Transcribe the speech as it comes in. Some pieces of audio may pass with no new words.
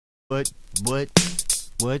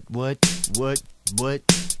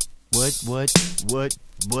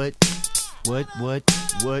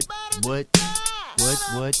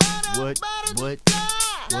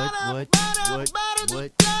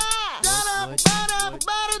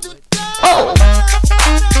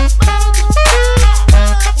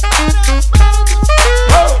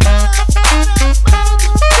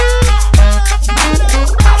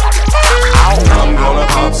I'm gonna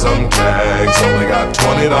pop some tags, only got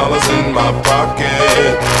 $20 in my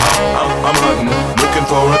pocket. I'm hunting, looking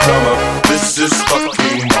for a come up. This is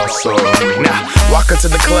fucking awesome. Now, walk into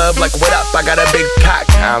the club like, what up? I got a big cock.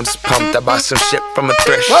 I'm just pumped, I bought some shit from a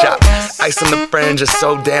thrift shop. Ice on the fringe is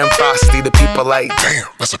so damn frosty. The people like, damn,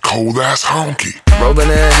 that's a cold ass honky. Rolling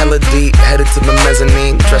in hella deep, headed to the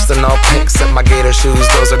mezzanine. Dressed in all pink, set my gator shoes,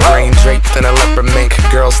 those are green. Draped in a leopard mink,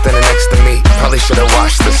 girl standing next to me. Probably should've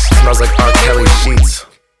washed this, smells like R. Kelly sheets.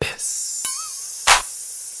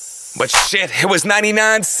 But shit, it was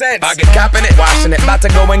 99 cents. I get copping it, washing it, about to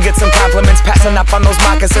go and get some compliments. Passing up on those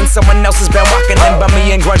moccasins, someone else has been walking in.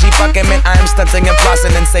 Bummy and grungy fucking man, I am stunting and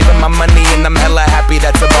flossing and saving my money, and I'm hella happy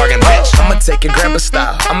that's a bargain, bitch. I'ma take your grandpa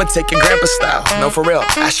style, I'ma take your grandpa style. No, for real,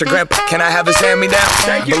 ask your grandpa, can I have his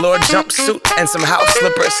hand-me-down? Velour jumpsuit and some house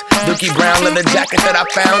slippers. Dookie brown leather jacket that I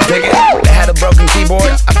found, dig it. They had a broken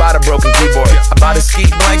keyboard, I bought a broken keyboard. I bought a ski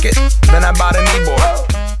blanket, then I bought a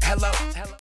kneeboard. Hello.